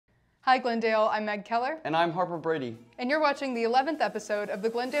Hi Glendale, I'm Meg Keller. And I'm Harper Brady. And you're watching the 11th episode of the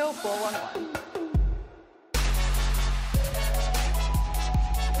Glendale 411.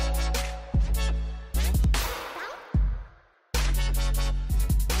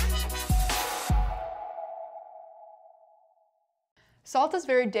 Salt is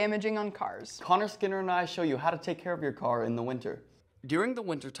very damaging on cars. Connor Skinner and I show you how to take care of your car in the winter. During the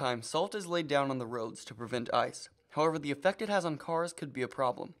wintertime, salt is laid down on the roads to prevent ice. However, the effect it has on cars could be a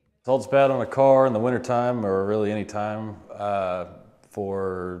problem. Salt's bad on a car in the wintertime, or really any time,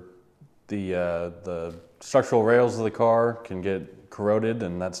 for the structural rails of the car can get corroded,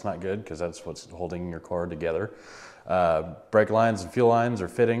 and that's not good because that's what's holding your car together. Brake lines and fuel lines or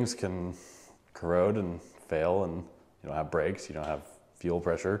fittings can corrode and fail, and you don't have brakes, you don't have fuel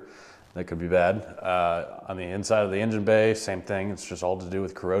pressure. That could be bad. On the inside of the engine bay, same thing. It's just all to do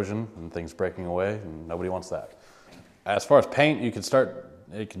with corrosion and things breaking away, and nobody wants that. As far as paint,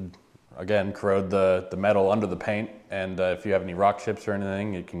 it can, again, corrode the metal under the paint, and if you have any rock chips or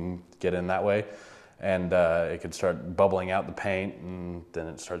anything, it can get in that way. And it could start bubbling out the paint, and then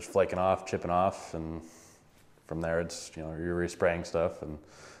it starts flaking off, chipping off, and from there it's, you're respraying stuff, and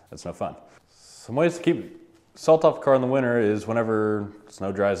that's no fun. Some ways to keep salt off the car in the winter is whenever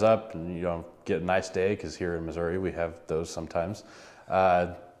snow dries up and you don't get a nice day, because here in Missouri we have those sometimes.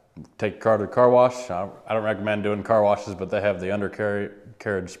 Take your car to the car wash. I don't recommend doing car washes, but they have the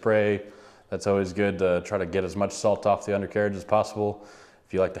undercarriage spray. That's always good to try to get as much salt off the undercarriage as possible.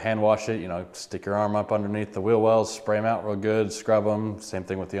 If you like to hand wash it, stick your arm up underneath the wheel wells, spray them out real good, scrub them. Same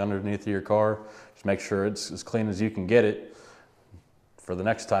thing with the underneath of your car. Just make sure it's as clean as you can get it. For the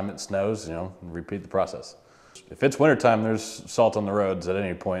next time it snows, repeat the process. If it's wintertime, there's salt on the roads at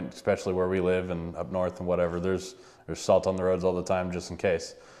any point, especially where we live and up north and whatever. There's salt on the roads all the time just in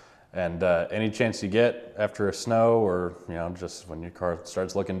case. And any chance you get after a snow or, just when your car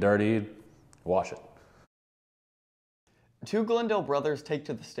starts looking dirty, wash it. Two Glendale brothers take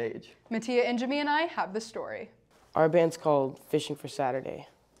to the stage. Mattia and Jimmy and I have the story. Our band's called Fishing for Saturday.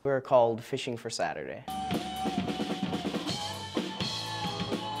 We're called Fishing for Saturday.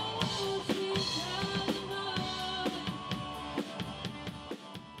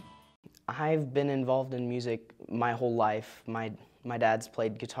 I've been involved in music my whole life. My dad's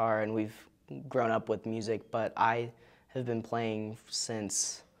played guitar and we've grown up with music, but I have been playing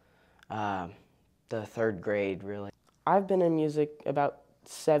since the 3rd grade, really. I've been in music about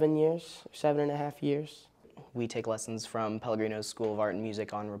 7 years, 7.5 years. We take lessons from Pellegrino's School of Art and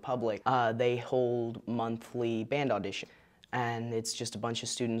Music on Republic. They hold monthly band audition, and it's just a bunch of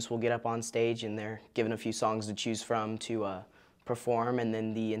students will get up on stage and they're given a few songs to choose from to perform, and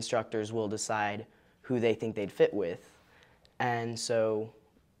then the instructors will decide who they think they'd fit with. And so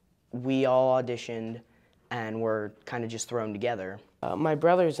we all auditioned and were kind of just thrown together. My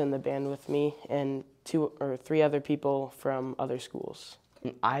brother's in the band with me and 2 or 3 other people from other schools.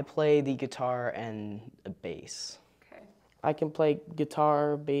 I play the guitar and the bass. Okay. I can play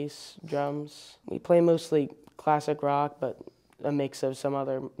guitar, bass, drums. We play mostly classic rock, but a mix of some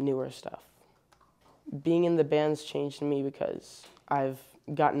other newer stuff. Being in the band's changed me because I've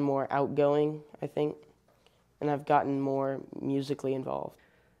gotten more outgoing, I think, and I've gotten more musically involved.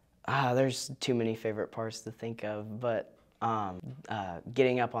 There's too many favorite parts to think of, but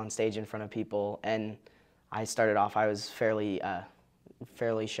getting up on stage in front of people, and I started off, I was fairly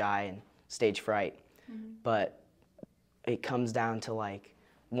shy and stage fright, but it comes down to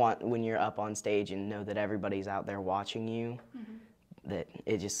when you're up on stage and know that everybody's out there watching you, that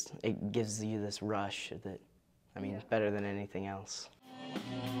it gives you this rush that, better than anything else.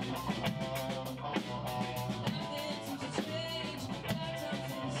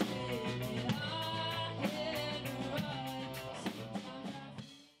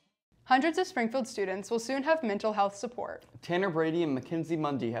 Hundreds of Springfield students will soon have mental health support. Tanner Brady and Mackenzie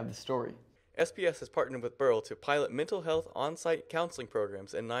Mundy have the story. SPS has partnered with Burrell to pilot mental health on-site counseling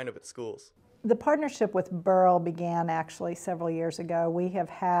programs in 9 of its schools. The partnership with Burrell began actually several years ago. We have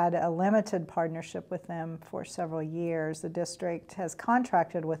had a limited partnership with them for several years. The district has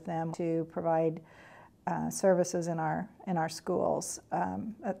contracted with them to provide services in our schools.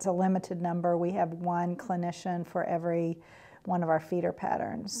 It's a limited number. We have 1 clinician for every one of our feeder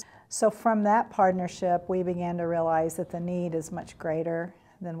patterns. So from that partnership, we began to realize that the need is much greater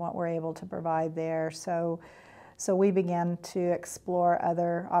than what we're able to provide there. So we began to explore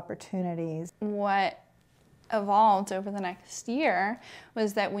other opportunities. What evolved over the next year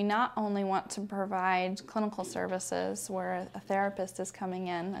was that we not only want to provide clinical services where a therapist is coming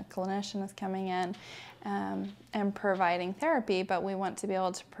in, a clinician is coming in, and providing therapy, but we want to be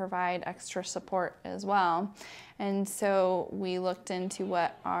able to provide extra support as well. And so we looked into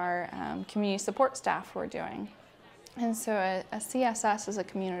what our community support staff were doing. And so a CSS is a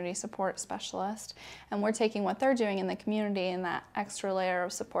community support specialist, and we're taking what they're doing in the community and that extra layer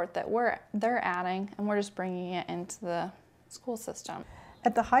of support that they're adding, and we're just bringing it into the school system.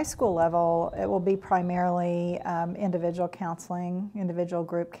 At the high school level, it will be primarily individual counseling, individual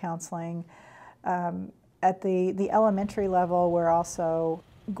group counseling. At the elementary level, we're also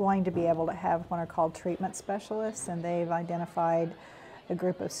going to be able to have what are called treatment specialists, and they've identified a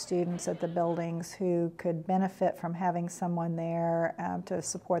group of students at the buildings who could benefit from having someone there to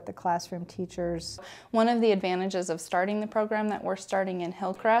support the classroom teachers. One of the advantages of starting the program that we're starting in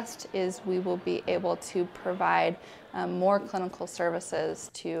Hillcrest is we will be able to provide more clinical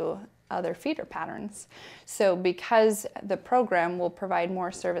services to other feeder patterns. So because the program will provide more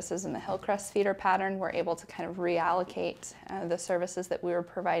services in the Hillcrest feeder pattern, we're able to kind of reallocate the services that we were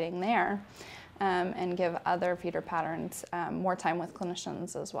providing there. And give other feeder patterns more time with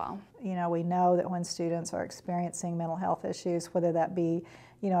clinicians as well. You know, we know that when students are experiencing mental health issues, whether that be,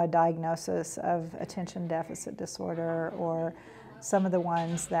 you know, a diagnosis of attention deficit disorder or some of the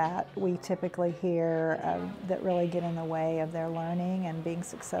ones that we typically hear that really get in the way of their learning and being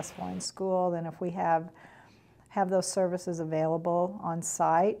successful in school, then if we have those services available on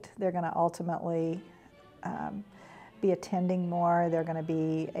site, they're going to ultimately be attending more. They're going to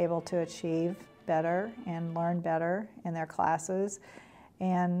be able to achieve better and learn better in their classes,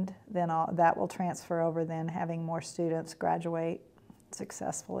 and then that will transfer over then having more students graduate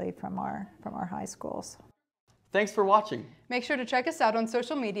successfully from our high schools. Thanks for watching. Make sure to check us out on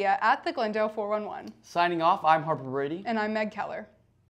social media at the Glendale 411. Signing off, I'm Harper Brady. And I'm Meg Keller.